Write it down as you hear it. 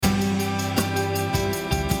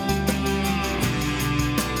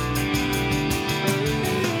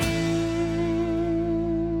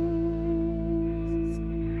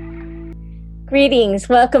Greetings.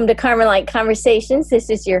 Welcome to Carmelite Conversations. This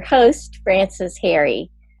is your host, Frances Harry.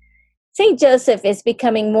 St. Joseph is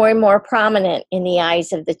becoming more and more prominent in the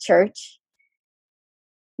eyes of the church,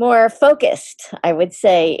 more focused, I would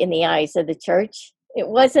say, in the eyes of the church. It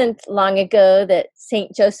wasn't long ago that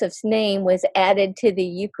St. Joseph's name was added to the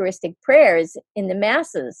Eucharistic prayers in the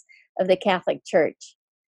Masses of the Catholic Church.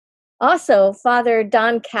 Also, Father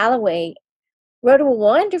Don Calloway wrote a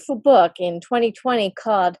wonderful book in 2020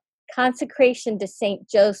 called Consecration to St.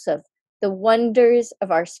 Joseph, the Wonders of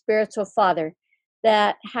Our Spiritual Father,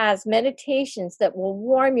 that has meditations that will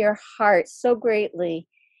warm your heart so greatly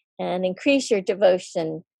and increase your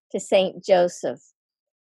devotion to St. Joseph.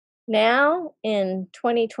 Now, in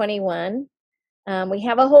 2021, we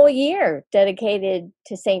have a whole year dedicated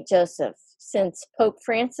to St. Joseph, since Pope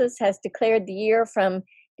Francis has declared the year from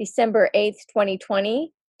December 8th,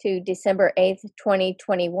 2020 to December 8th,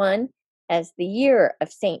 2021 as the year of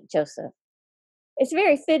St. Joseph. It's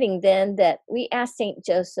very fitting then that we ask St.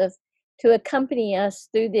 Joseph to accompany us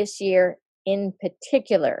through this year in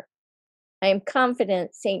particular. I am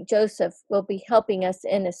confident St. Joseph will be helping us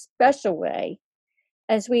in a special way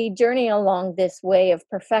as we journey along this way of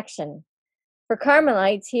perfection. For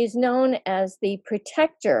Carmelites, he is known as the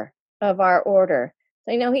protector of our order.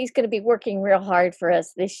 So I know he's going to be working real hard for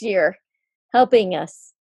us this year, helping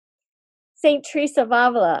us. St. Teresa of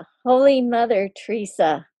Avila, Holy Mother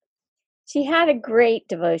Teresa. She had a great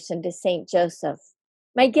devotion to St. Joseph.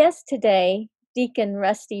 My guest today, Deacon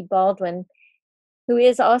Rusty Baldwin, who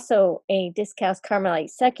is also a Discalced Carmelite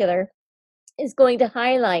secular, is going to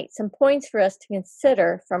highlight some points for us to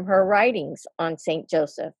consider from her writings on St.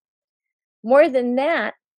 Joseph. More than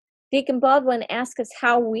that, Deacon Baldwin asks us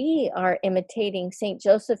how we are imitating St.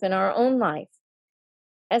 Joseph in our own life.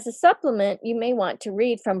 As a supplement, you may want to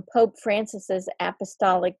read from Pope Francis's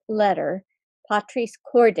apostolic letter, Patris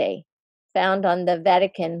Corde, found on the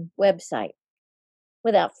Vatican website.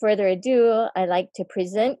 Without further ado, I'd like to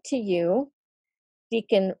present to you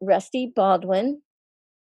Deacon Rusty Baldwin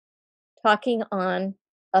talking on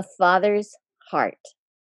a father's heart.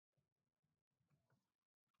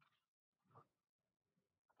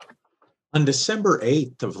 On December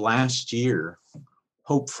 8th of last year,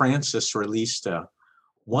 Pope Francis released a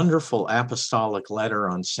wonderful apostolic letter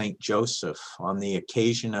on St. Joseph on the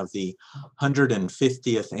occasion of the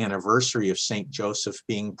 150th anniversary of St. Joseph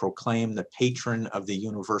being proclaimed the patron of the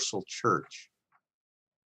Universal Church.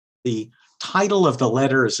 The title of the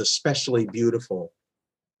letter is especially beautiful,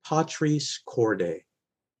 Patris Corde,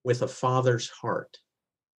 with a father's heart.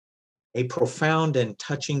 A profound and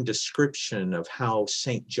touching description of how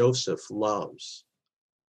St. Joseph loves.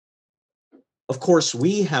 Of course,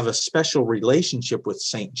 we have a special relationship with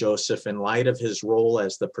St. Joseph in light of his role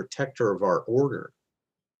as the protector of our order.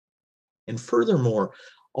 And furthermore,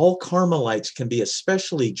 all Carmelites can be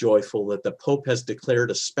especially joyful that the Pope has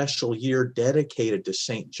declared a special year dedicated to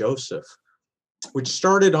St. Joseph, which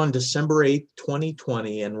started on December 8th,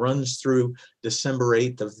 2020 and runs through December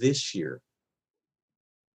 8th of this year.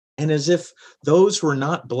 And as if those were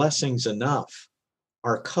not blessings enough,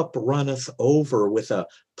 our cup runneth over with a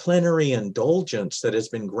plenary indulgence that has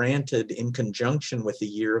been granted in conjunction with the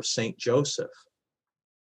year of St. Joseph.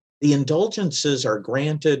 The indulgences are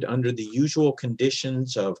granted under the usual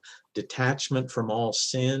conditions of detachment from all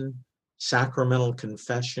sin, sacramental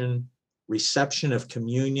confession, reception of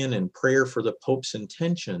communion, and prayer for the Pope's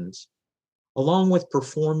intentions, along with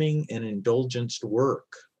performing an indulgenced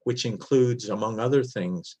work, which includes, among other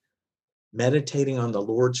things, meditating on the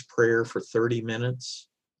Lord's Prayer for 30 minutes,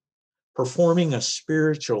 performing a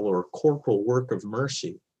spiritual or corporal work of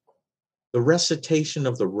mercy, the recitation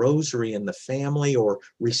of the rosary in the family, or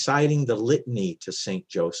reciting the litany to St.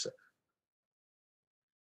 Joseph.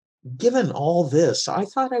 Given all this, I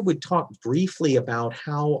thought I would talk briefly about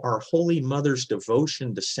how our Holy Mother's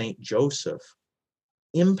devotion to St. Joseph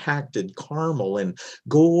impacted Carmel and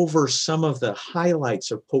go over some of the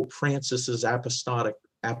highlights of Pope Francis's apostolic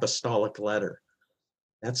letter.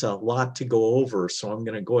 That's a lot to go over, so I'm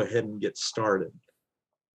going to go ahead and get started.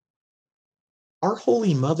 Our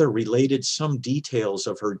Holy Mother related some details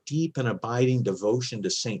of her deep and abiding devotion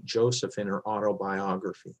to St. Joseph in her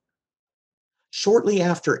autobiography. Shortly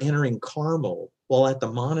after entering Carmel, while at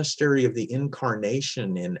the Monastery of the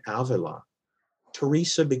Incarnation in Avila,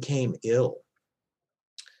 Teresa became ill.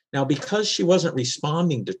 Now, because she wasn't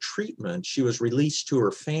responding to treatment, she was released to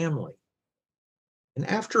her family. And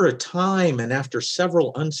after a time and after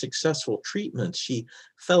several unsuccessful treatments, she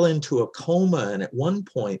fell into a coma and at one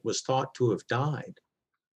point was thought to have died.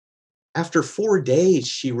 After 4 days,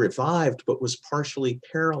 she revived but was partially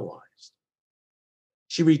paralyzed.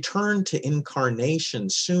 She returned to incarnation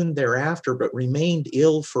soon thereafter, but remained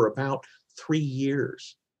ill for about 3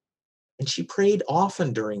 years. And she prayed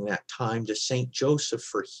often during that time to Saint Joseph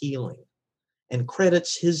for healing and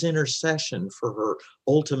credits his intercession for her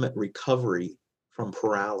ultimate recovery from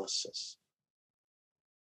paralysis.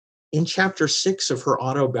 In chapter 6 of her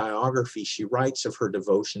autobiography, she writes of her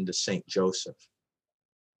devotion to Saint Joseph.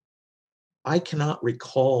 I cannot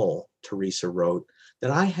recall, Teresa wrote, that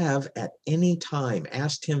I have at any time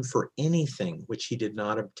asked him for anything which he did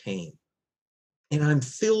not obtain. And I'm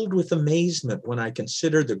filled with amazement when I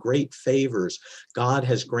consider the great favors God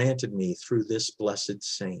has granted me through this blessed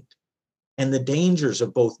saint, and the dangers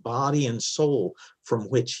of both body and soul from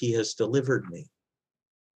which he has delivered me.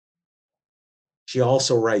 She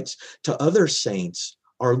also writes, to other saints,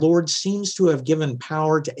 our Lord seems to have given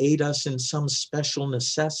power to aid us in some special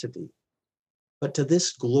necessity. But to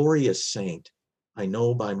this glorious saint, I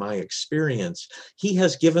know by my experience, he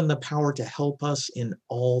has given the power to help us in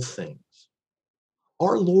all things.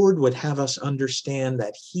 Our Lord would have us understand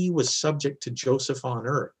that he was subject to Joseph on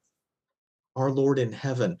earth. Our Lord in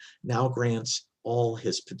heaven now grants all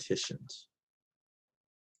his petitions.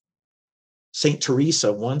 Saint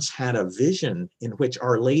Teresa once had a vision in which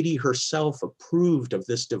Our Lady herself approved of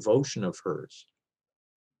this devotion of hers.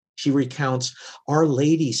 She recounts, Our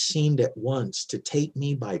Lady seemed at once to take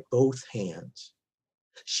me by both hands.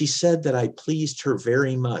 She said that I pleased her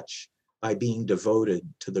very much by being devoted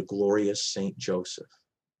to the glorious Saint Joseph.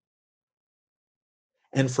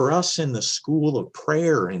 And for us in the school of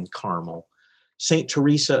prayer in Carmel, Saint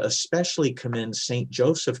Teresa especially commends Saint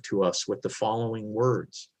Joseph to us with the following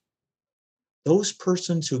words. Those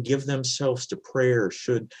persons who give themselves to prayer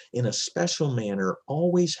should, in a special manner,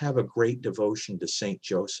 always have a great devotion to Saint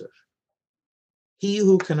Joseph. He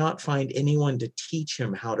who cannot find anyone to teach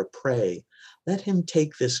him how to pray, let him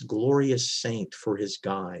take this glorious saint for his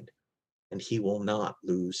guide, and he will not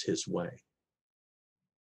lose his way.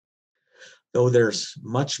 Though there's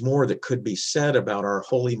much more that could be said about our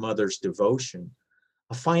Holy Mother's devotion,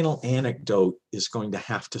 a final anecdote is going to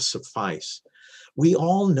have to suffice. We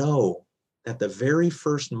all know that the very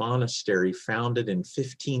first monastery founded in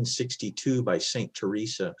 1562 by Saint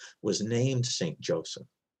Teresa was named Saint Joseph.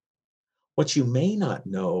 What you may not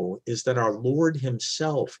know is that our Lord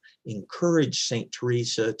himself encouraged Saint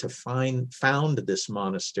Teresa to found this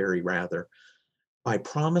monastery by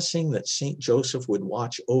promising that Saint Joseph would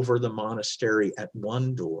watch over the monastery at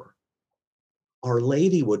one door. Our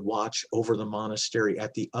Lady would watch over the monastery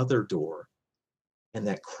at the other door, and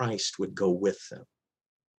that Christ would go with them.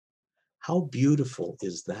 How beautiful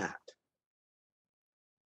is that?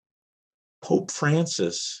 Pope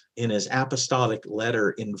Francis, in his apostolic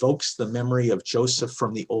letter, invokes the memory of Joseph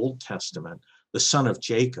from the Old Testament, the son of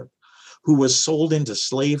Jacob, who was sold into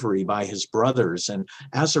slavery by his brothers and,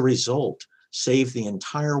 as a result, saved the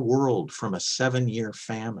entire world from a 7-year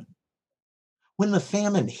famine. When the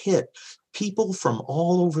famine hit, people from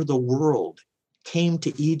all over the world came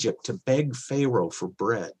to Egypt to beg Pharaoh for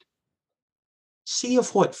bread. See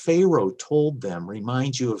if what Pharaoh told them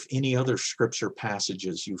reminds you of any other scripture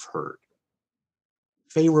passages you've heard.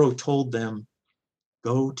 Pharaoh told them,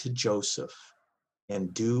 go to Joseph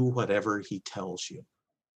and do whatever he tells you.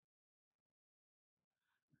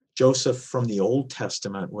 Joseph from the Old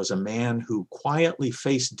Testament was a man who quietly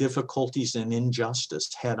faced difficulties and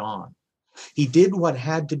injustice head on. He did what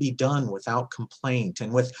had to be done without complaint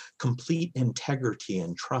and with complete integrity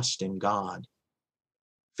and trust in God.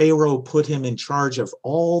 Pharaoh put him in charge of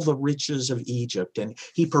all the riches of Egypt, and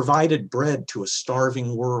he provided bread to a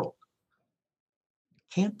starving world.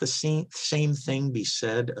 Can't the same thing be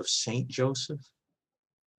said of Saint Joseph?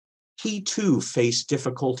 He too faced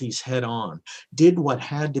difficulties head on, did what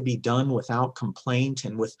had to be done without complaint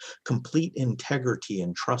and with complete integrity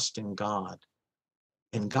and trust in God.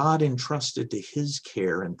 And God entrusted to his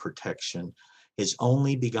care and protection his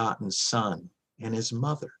only begotten son and his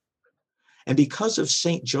mother. And because of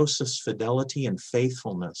Saint Joseph's fidelity and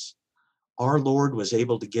faithfulness, our Lord was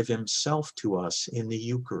able to give himself to us in the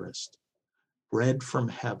Eucharist, bread from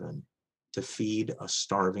heaven to feed a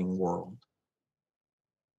starving world.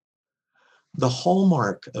 The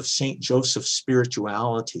hallmark of Saint Joseph's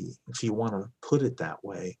spirituality, if you want to put it that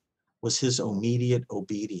way, was his immediate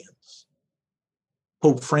obedience.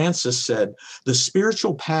 Pope Francis said, the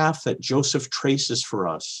spiritual path that Joseph traces for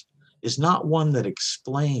us is not one that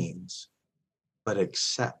explains, but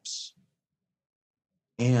accepts.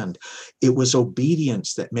 And it was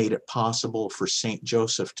obedience that made it possible for Saint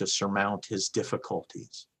Joseph to surmount his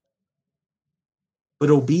difficulties. But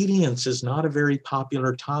obedience is not a very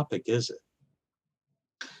popular topic, is it?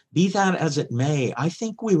 Be that as it may, I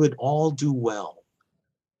think we would all do well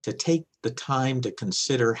to take the time to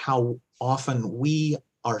consider how often we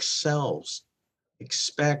ourselves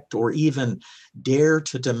expect or even dare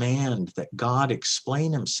to demand that God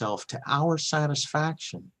explain himself to our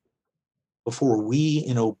satisfaction before we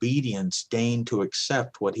in obedience deign to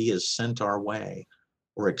accept what he has sent our way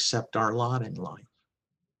or accept our lot in life.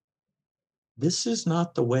 This is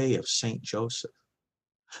not the way of Saint Joseph.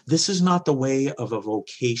 This is not the way of a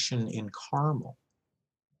vocation in Carmel.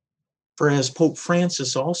 For as Pope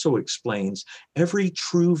Francis also explains, every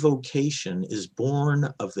true vocation is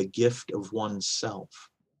born of the gift of oneself,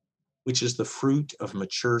 which is the fruit of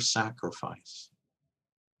mature sacrifice.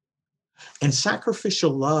 And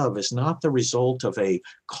sacrificial love is not the result of a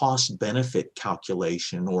cost-benefit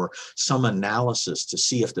calculation or some analysis to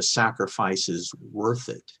see if the sacrifice is worth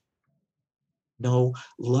it. No,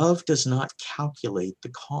 love does not calculate the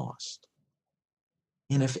cost.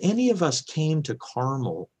 And if any of us came to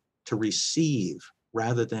Carmel to receive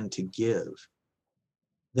rather than to give,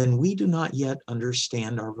 then we do not yet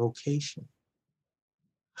understand our vocation.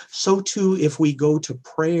 So too, if we go to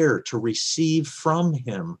prayer to receive from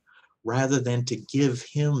him rather than to give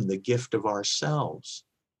him the gift of ourselves,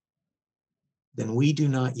 then we do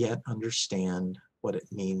not yet understand what it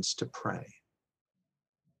means to pray.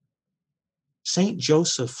 Saint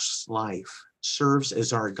Joseph's life serves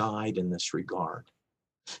as our guide in this regard.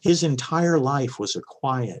 His entire life was a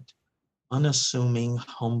quiet, unassuming,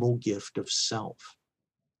 humble gift of self.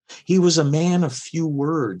 He was a man of few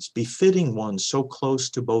words, befitting one so close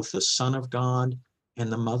to both the Son of God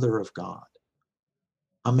and the Mother of God.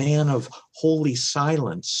 A man of holy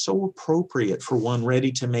silence, so appropriate for one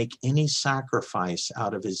ready to make any sacrifice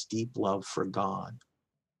out of his deep love for God.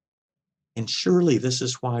 And surely this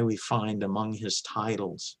is why we find among his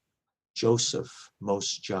titles, Joseph,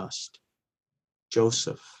 most just,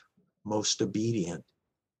 Joseph, most obedient,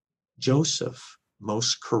 Joseph,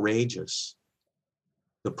 most courageous,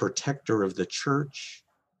 the protector of the church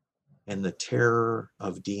and the terror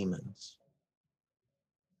of demons.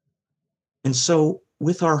 And so,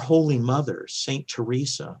 with our Holy Mother, Saint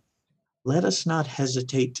Teresa, let us not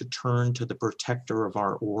hesitate to turn to the protector of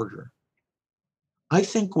our order. I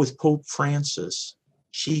think with Pope Francis,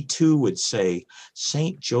 she too would say,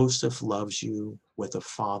 Saint Joseph loves you with a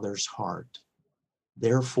father's heart.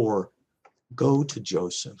 Therefore, go to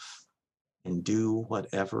Joseph and do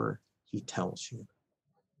whatever he tells you.